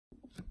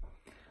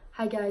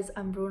Hi guys,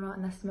 I'm Bronagh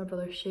and this is my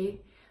brother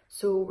Shay.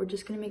 So we're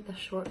just going to make this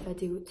short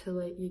video to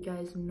let you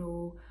guys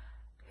know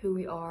who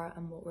we are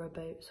and what we're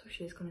about. So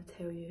Shay's going to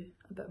tell you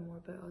a bit more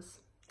about us.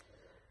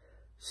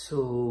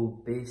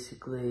 So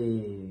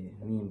basically,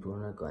 me and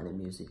Bronagh got into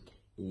music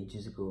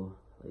ages ago,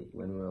 like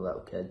when we were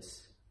little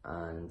kids,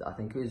 and I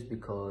think it was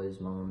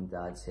because my mum and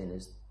dad sent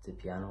us to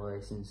piano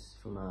lessons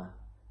from a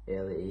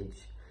early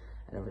age,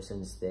 and ever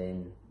since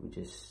then we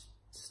just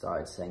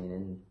started singing,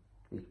 and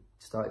we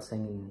started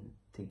singing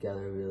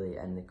together really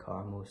in the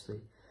car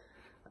mostly,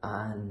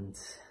 and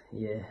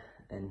yeah,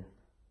 and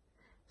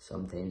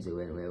sometimes it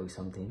went well,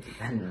 sometimes it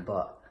didn't,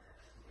 but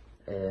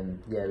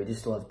yeah, we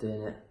just loved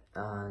doing it.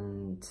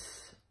 And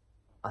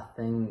I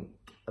think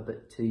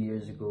about 2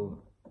 years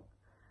ago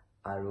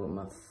I wrote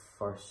my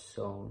first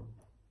song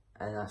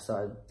and I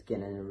started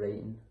getting into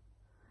writing,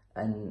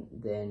 and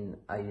then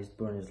I used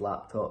Bronagh's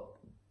laptop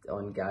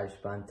on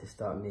GarageBand to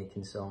start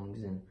making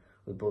songs, and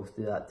we both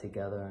do that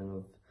together, and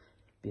we've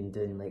been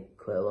doing like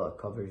quite a lot of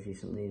covers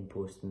recently and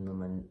posting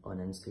them on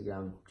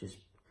Instagram just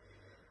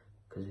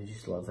because we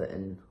just love it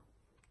and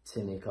to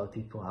make other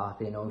people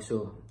happy, and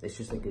also it's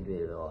just a good way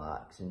to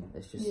relax, and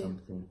it's just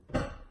something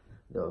that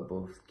we're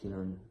both keen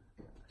on.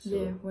 So.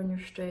 Yeah, when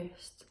you're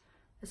stressed,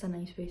 it's a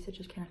nice way to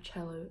just kind of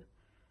chill out.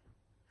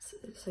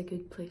 It's a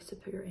good place to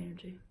put your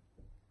energy.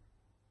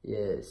 Yeah,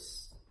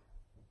 it's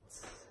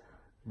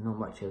not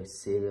much else to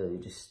say really,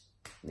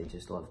 we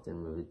just love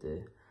doing what we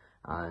do,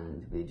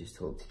 and we just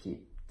hope to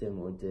keep doing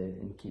what we do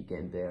and keep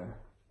getting better.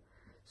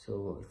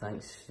 So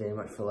thanks very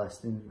much for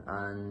listening,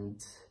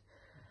 and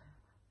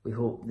we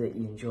hope that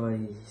you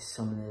enjoy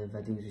some of the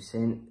videos we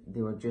sent.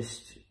 They were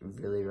just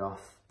really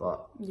rough,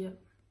 but we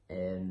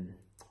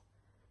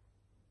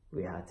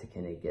had to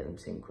kind of get them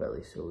sent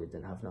quickly, so we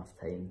didn't have enough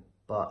time,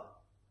 but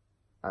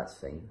that's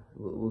fine.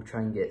 We'll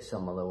try and get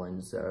some other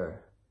ones that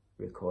are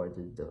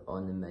recorded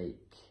on the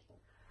mic,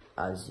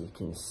 as you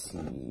can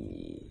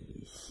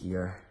see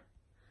here,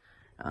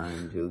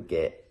 and we'll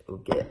get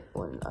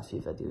on a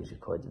few videos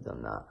recorded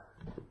on that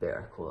with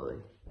better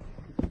quality.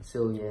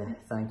 So yeah,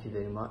 thank you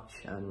very much,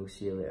 and we'll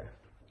see you later.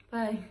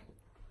 Bye.